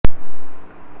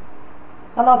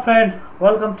Hello friend,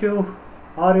 welcome to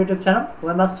our YouTube channel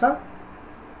Webmaster.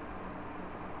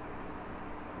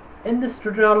 In this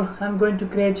tutorial I am going to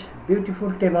create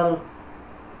beautiful table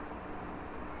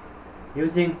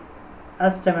using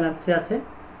HTML and CSS. You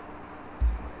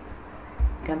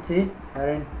can see here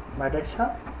in my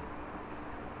desktop.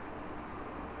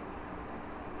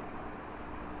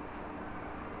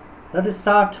 Let us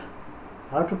start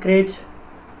how to create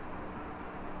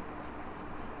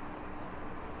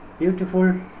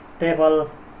beautiful table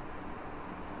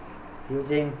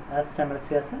using HTML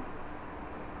CSS.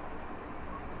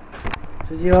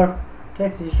 Choose your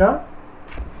text editor,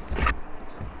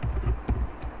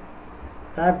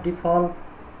 type default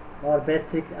or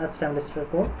basic HTML style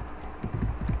code.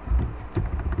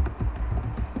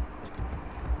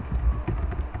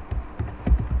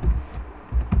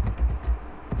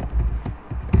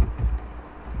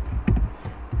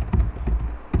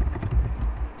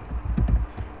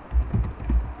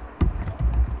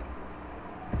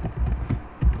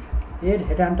 Add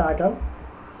header and title.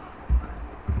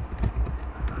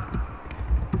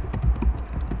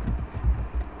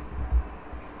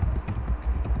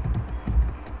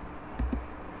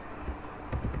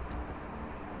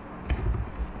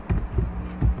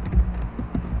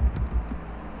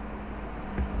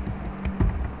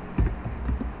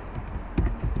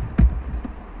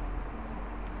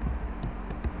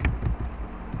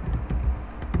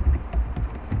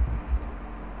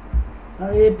 Now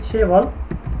add table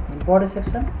in body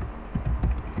section.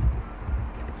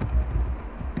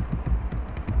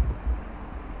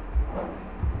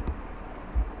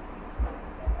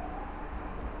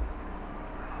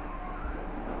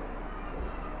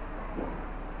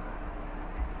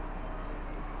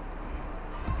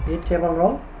 Add table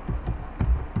row.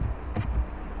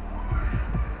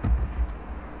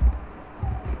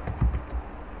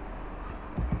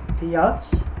 TH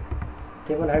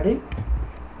table heading.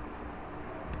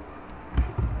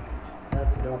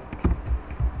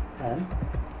 And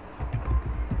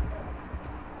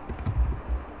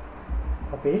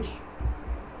a page.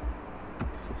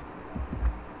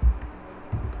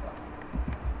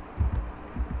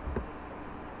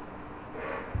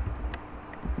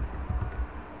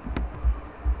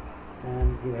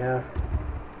 And you have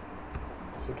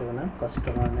suitable name,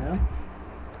 customer name.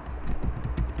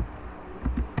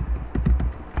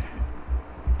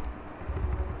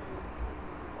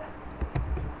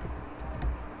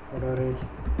 Order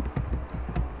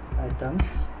items,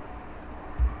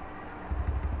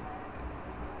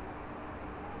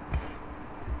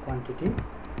 quantity,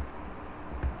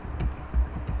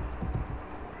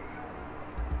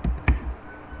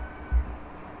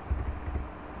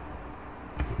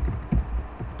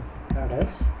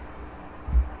 address,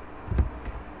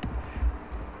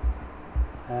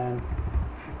 and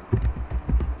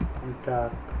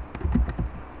contact.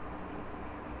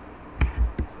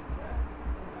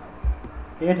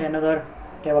 Add another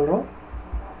table row.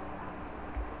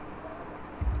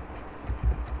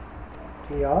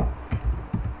 TR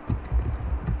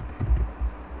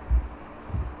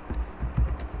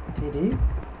TD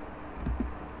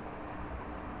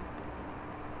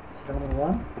serial number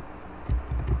 1,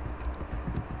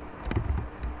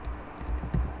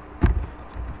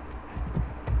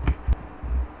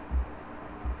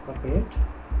 copy it,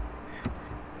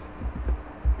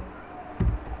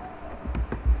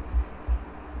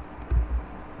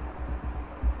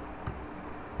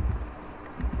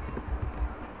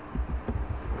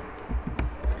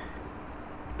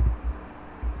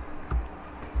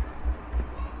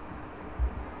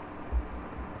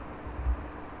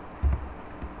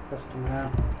 customer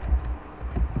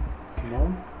small,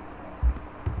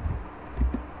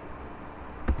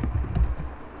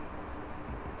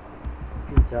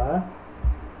 pizza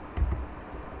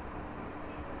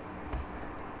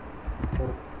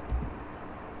 4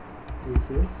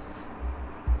 pieces,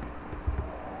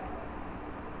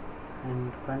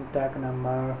 and contact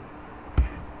number,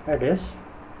 address,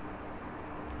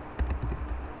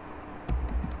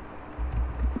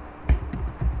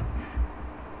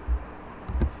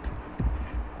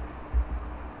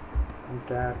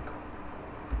 contact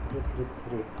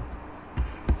 333.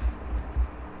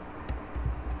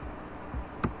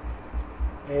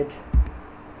 Add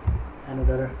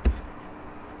another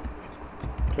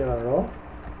table row.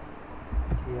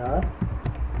 TR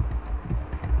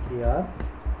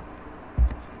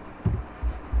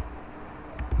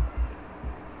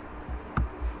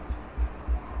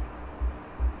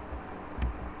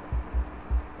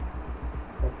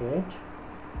copy it,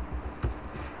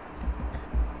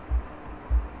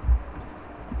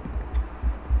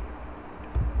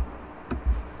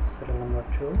 serial number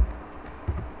 2,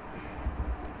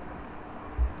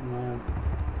 name,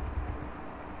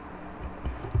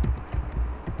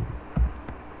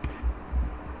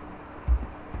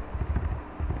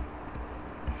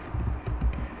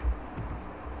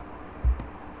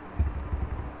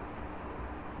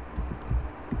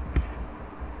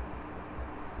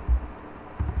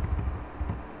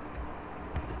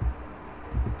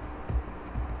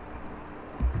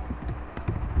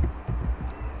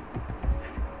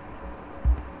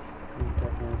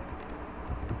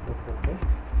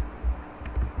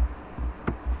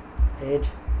 add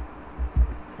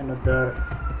another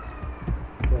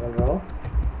table row.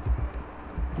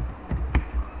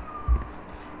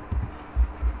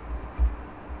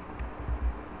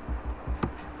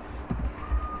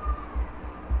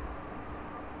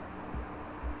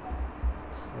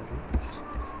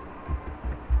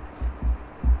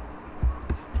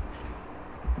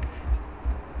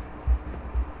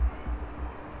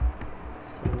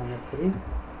 Cell number 3,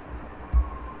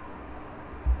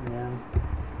 name,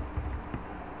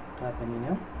 type any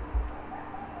name,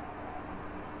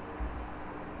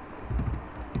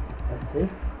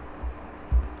 passive,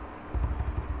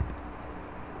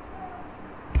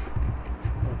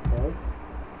 okay,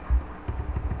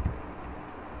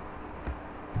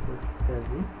 6 kg,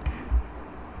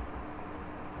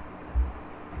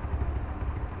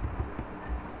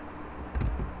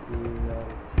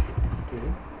 GLT,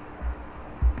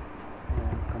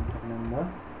 and contact number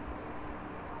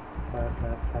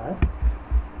 555.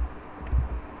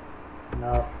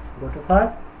 Now go to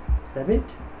file, save it,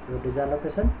 your desired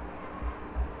location,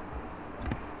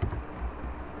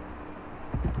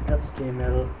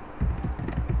 HTML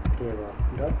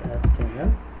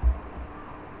table.html,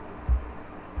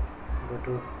 go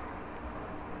to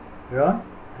run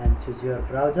and choose your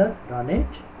browser, run it.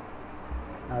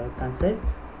 Now you can save.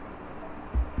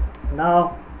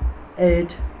 Now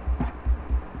add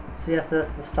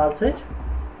CSS style sheet.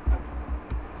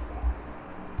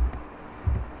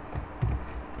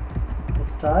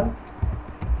 Style,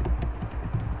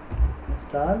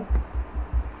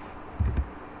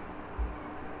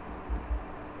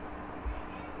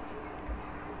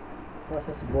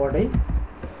 process body,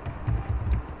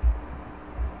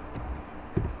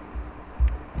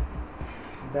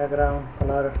 background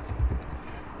color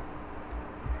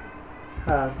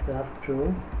has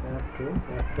F2,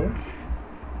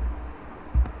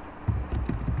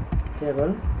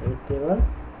 table,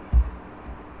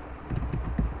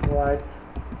 white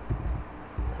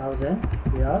 1000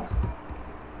 px,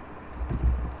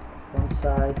 font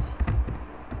size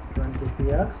 20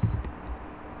 px,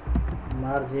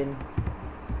 margin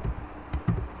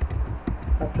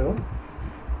F2,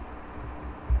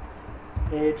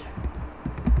 add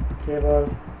table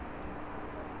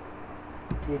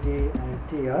TD and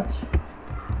TH,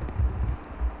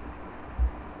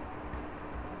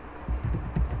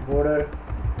 border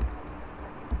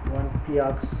 1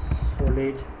 px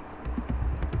solid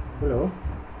below,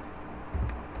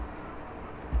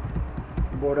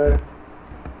 border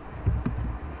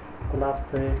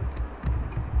collapse,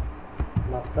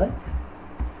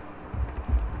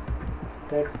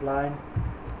 text line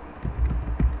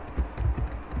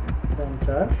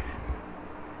center,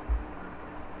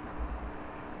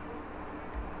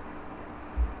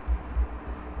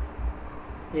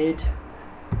 add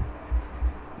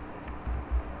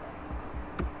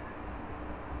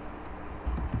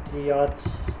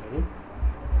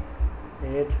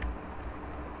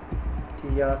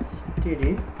TD,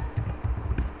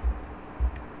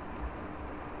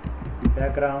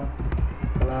 background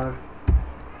color,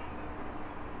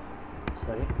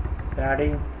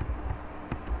 padding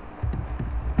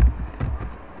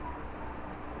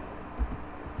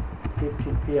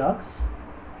 50 px,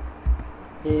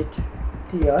 8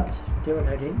 th, table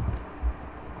heading,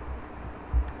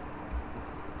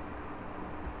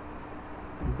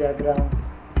 background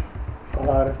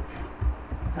color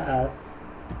as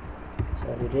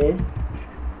red,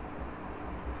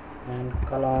 and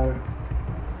color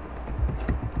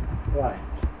white,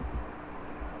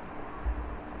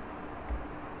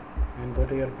 and go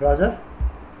to your browser,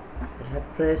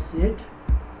 refresh it,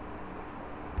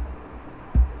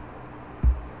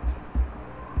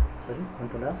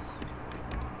 Control S,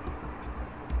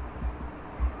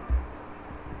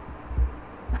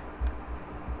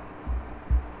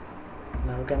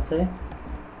 now you can say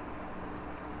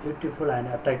beautiful and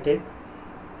attractive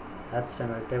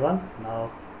HTML table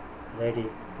now ready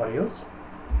for use.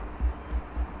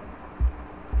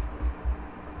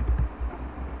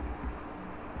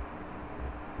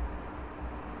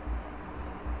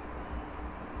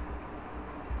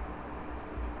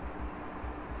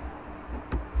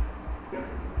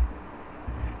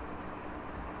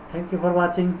 Thank you for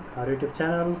watching our YouTube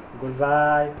channel.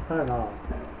 Goodbye for now.